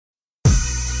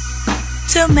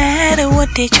Don't matter what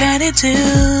they try to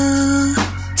do.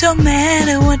 Don't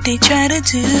matter what they try to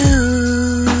do.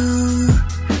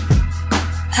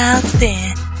 I'll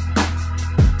stand.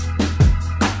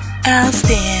 I'll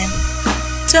stand.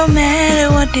 Don't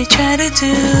matter what they try to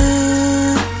do.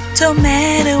 Don't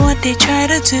matter what they try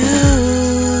to do.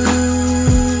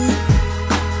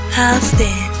 I'll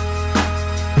stand.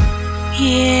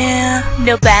 Yeah,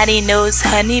 nobody knows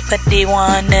honey, but they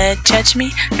wanna judge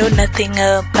me. Know nothing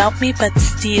about me, but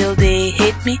still they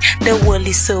hate me. The world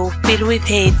is so filled with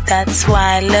hate, that's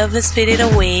why love is faded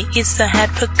away. It's so hard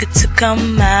for good to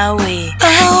come my way.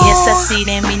 Yes, I see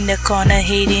them in the corner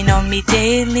hating on me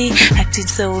daily, acting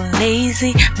so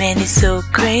lazy. Man, it's so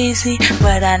crazy,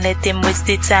 but I let them waste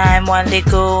their time while they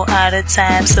go out of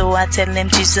time. So I tell them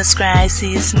Jesus Christ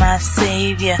is my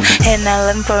savior, and I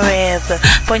love him forever.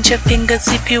 Point your finger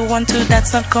if you want to,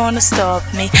 that's not gonna stop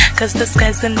me, cause the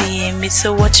sky's the limit.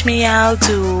 So watch me, I'll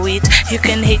do it. You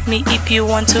can hate me if you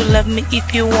want to, love me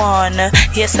if you wanna.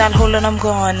 Yes, I'll hold on, I'm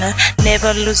gonna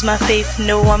never lose my faith,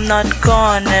 no, I'm not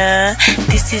gonna.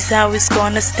 This is how it's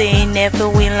gonna stay, never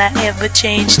will I ever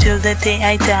change. Till the day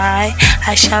I die,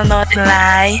 I shall not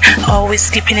lie, always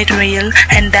keeping it real,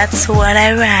 and that's what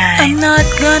I write. I'm not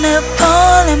gonna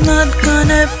fall, I'm not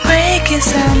gonna break,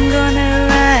 yes, I'm gonna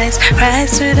rise.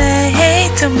 Rise through the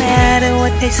hate, don't matter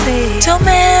what they say. Don't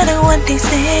matter what they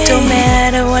say. Don't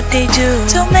matter what they do.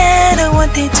 Don't matter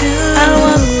what they do. I'll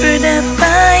walk through the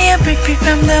fire, break free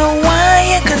from the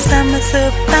wire, cause I'm a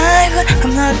survivor.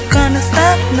 I'm not gonna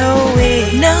stop, no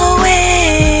way, no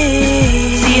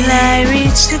way. Till I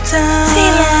reach the top.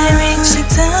 Till I reach the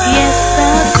top. Yes,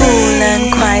 I'll cool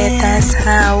and quiet, that's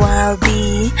how I'll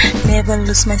be. Never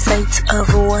lose my sight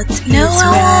of what is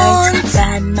right.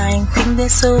 Bad mind think they're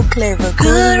so clever.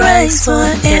 Good rise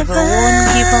forever. Won't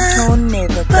give up, no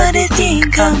never. But they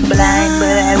think I'm blind,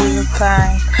 but I will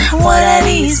find what I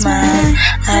is mine.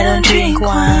 I don't drink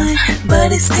wine,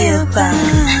 but it's still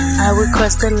fine. I will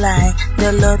cross the line,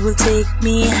 the Lord will take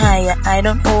me higher. I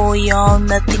don't owe y'all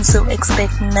nothing, so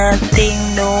expect nothing.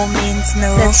 No means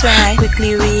no. That's right.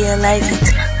 Quickly realize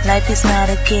it. Life is not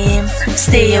a game.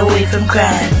 Stay away from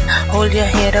crime. Hold your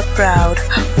head up proud.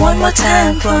 One more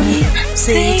time for me.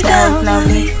 Say it out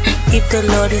loudly. If the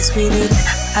Lord is willing,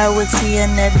 I will see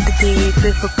another day.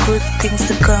 Pray for good things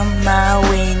to come my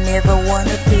way. Never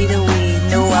wanna fade away.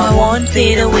 No, I won't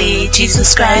fade away.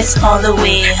 Jesus Christ all the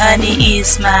way. Honey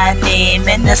is my name,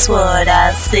 and that's what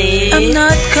I'll say. I'm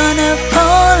not gonna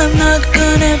fall, I'm not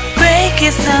gonna break.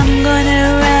 Yes, I'm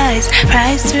gonna rise.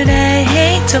 Rise through the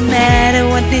hate, don't matter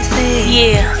what they say.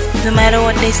 Yeah, no matter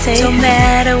what they say. Don't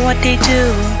matter what they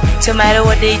do. No matter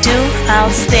what they do,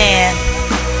 I'll stand.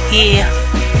 Yeah,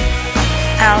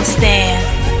 I'll stand.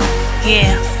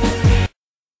 Yeah.